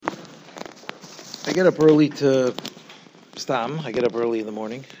I get up early to Stam. I get up early in the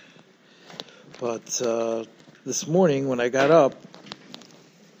morning. But this morning when I got up,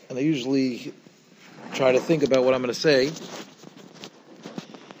 and I usually try to think about what I'm going to say,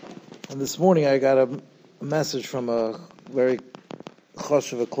 and this morning I got a message from a very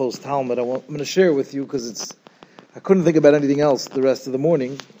chashuv, a close Talmud. I'm going to share it with you because I couldn't think about anything else the rest of the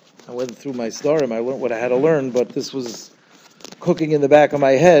morning. I went through my starim, I learned what I had to learn, but this was cooking in the back of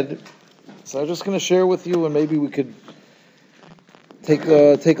my head. So I'm just going to share with you, and maybe we could take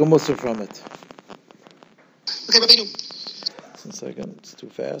a Mussar from it. Okay, Rabbi. 1 second, it's too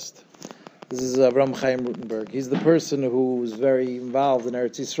fast. This is Ram Chaim Rutenberg. He's the person who was very involved in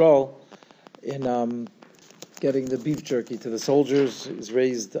Eretz Yisrael in getting the beef jerky to the soldiers. He's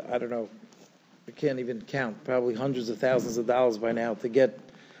raised, I don't know, I can't even count, probably hundreds of thousands of dollars by now to get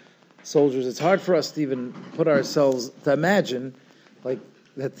soldiers. It's hard for us to even put ourselves, to imagine like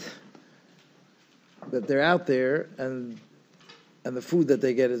that they're out there and the food that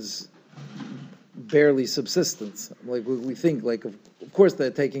they get is barely subsistence. Like we think, like of course they're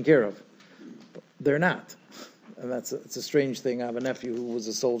taken care of. But they're not, and it's a strange thing. I have a nephew who was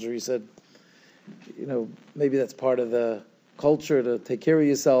a soldier. He said, maybe that's part of the culture to take care of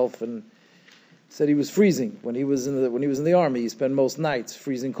yourself. And said he was freezing when he was in the army. He spent most nights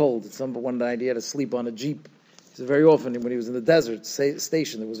freezing cold. One night he had to sleep on a jeep. He said very often when he was in the desert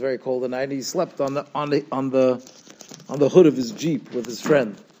station, it was very cold at night. And he slept on the hood of his jeep with his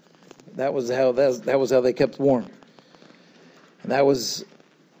friend. That was how they kept warm. And that was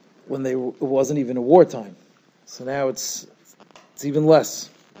when it wasn't even a wartime. So now it's even less.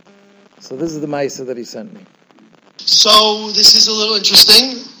 So this is the Ma'aseh that he sent me. So this is a little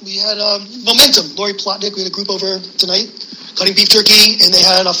interesting. We had momentum. Lori Plotnick, we had a group over tonight, cutting beef jerky, and they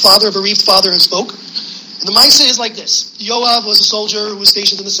had a bereaved father who spoke. And the Ma'aseh is like this. Yoav was a soldier who was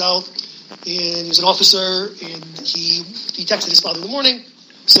stationed in the south, and he was an officer, and he texted his father in the morning,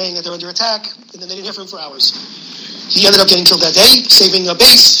 saying that they're under attack, and then they didn't hear from him for hours. He ended up getting killed that day, saving a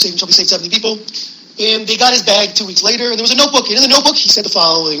base, saved 70 people, and they got his bag 2 weeks later, and there was a notebook, and in the notebook he said the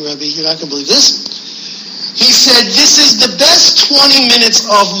following, Rabbi, you're not going to believe this. He said, this is the best 20 minutes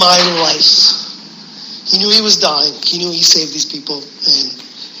of my life. He knew he was dying. He knew he saved these people, and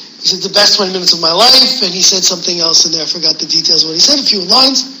he said, the best 20 minutes of my life, and he said something else in there, I forgot the details of what he said, a few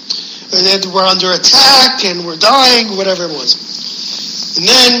lines, and then we're under attack, and we're dying, whatever it was. And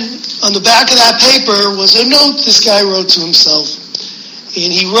then, on the back of that paper was a note this guy wrote to himself.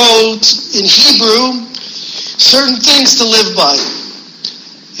 And he wrote, in Hebrew, certain things to live by.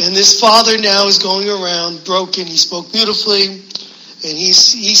 And this father now is going around broken. He spoke beautifully. And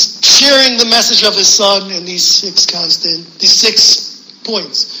he's sharing the message of his son in these 6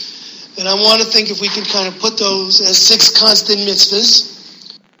 points. And I want to think if we can kind of put those as 6 constant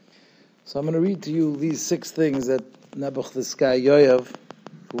mitzvahs. So I'm going to read to you these 6 things that Nebuch, this guy Yoav,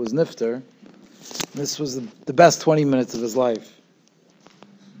 who was Nifter, this was the best 20 minutes of his life.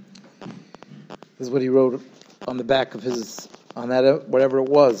 This is what he wrote on the back of on that, whatever it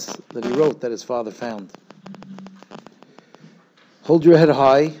was that he wrote that his father found. Hold your head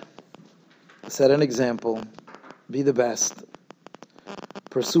high, set an example, be the best,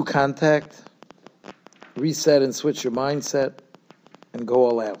 pursue contact, reset and switch your mindset, and go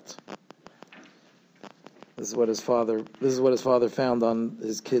all out. This is what his father found on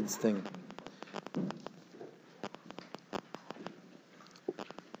his kid's thing.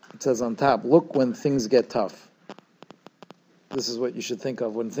 It says on top, look when things get tough. This is what you should think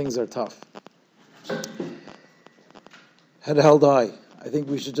of when things are tough. Head held high. I think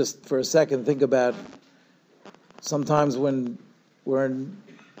we should just for a second think about sometimes when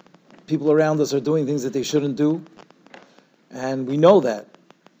people around us are doing things that they shouldn't do, and we know that.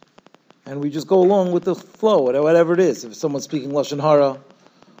 And we just go along with the flow, whatever it is. If someone's speaking Lashon Hara,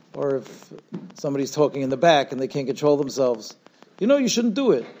 or if somebody's talking in the back and they can't control themselves, you shouldn't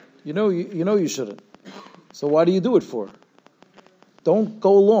do it. You know you shouldn't. So why do you do it for? Don't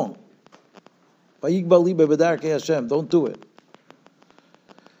go along. Don't do it.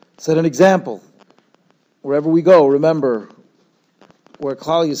 Set an example. Wherever we go, remember, we're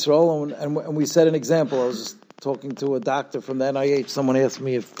Klal Yisrael, and we set an example. I was just talking to a doctor from the NIH. Someone asked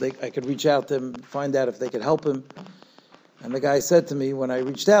me if I could reach out to him, find out if they could help him. And the guy said to me, when I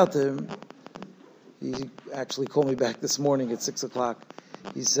reached out to him, he actually called me back this morning at 6 o'clock.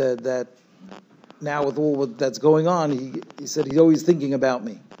 He said that now with all that's going on, he said he's always thinking about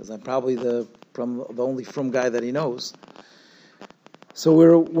me, because I'm probably the only frum guy that he knows. So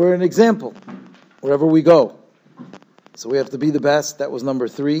we're an example wherever we go. So we have to be the best. That was number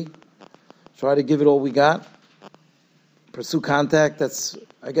 3. Try to give it all we got. Pursue contact.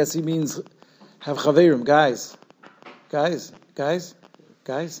 I guess he means Have chaverim, guys.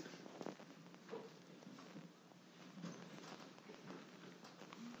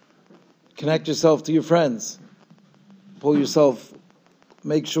 Connect yourself to your friends. Pull yourself,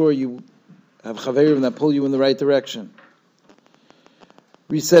 make sure you have chaverim that pull you in the right direction.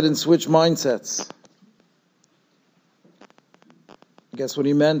 Reset and switch mindsets. Guess what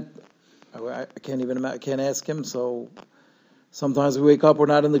he meant? I can't ask him, so sometimes we wake up, we're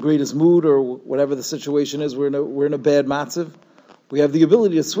not in the greatest mood, or whatever the situation is, we're in a bad matzav. We have the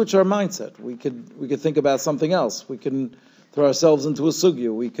ability to switch our mindset. We could think about something else. We can throw ourselves into a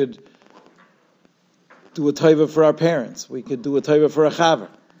sugya. We could do a taiva for our parents. We could do a taiva for a chaver.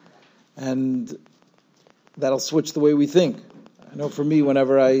 And that'll switch the way we think. I know for me,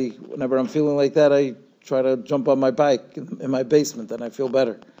 whenever I'm feeling like that, I try to jump on my bike in my basement and I feel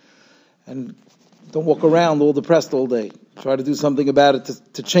better. And don't walk around all depressed all day. Try to do something about it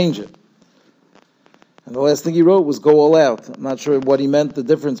to change it. And the last thing he wrote was go all out. I'm not sure what he meant, the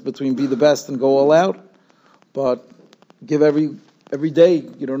difference between be the best and go all out, but give every day.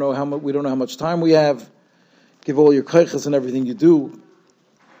 We don't know how much time we have. Give all your koiches and everything you do,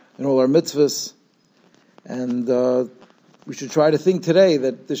 and all our mitzvahs. And we should try to think today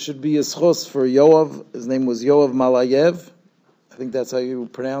that this should be a schos for Yoav. His name was Yoav Malayev. I think that's how you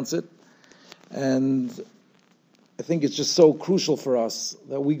pronounce it. And I think it's just so crucial for us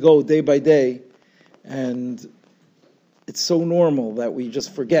that we go day by day, and it's so normal that we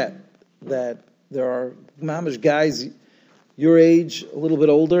just forget that there are mamish guys your age, a little bit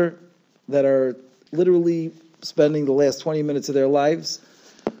older, that are literally spending the last 20 minutes of their lives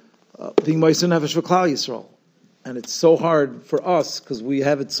being Mosey Nefesh for Klal Yisrael. And it's so hard for us, because we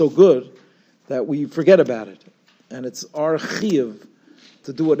have it so good, that we forget about it. And it's our chiyuv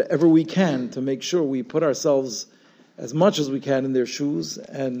to do whatever we can to make sure we put ourselves as much as we can in their shoes.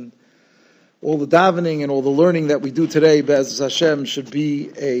 And all the davening and all the learning that we do today, Be'ez Hashem, should be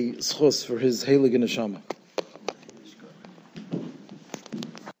a schos for his heilige neshama.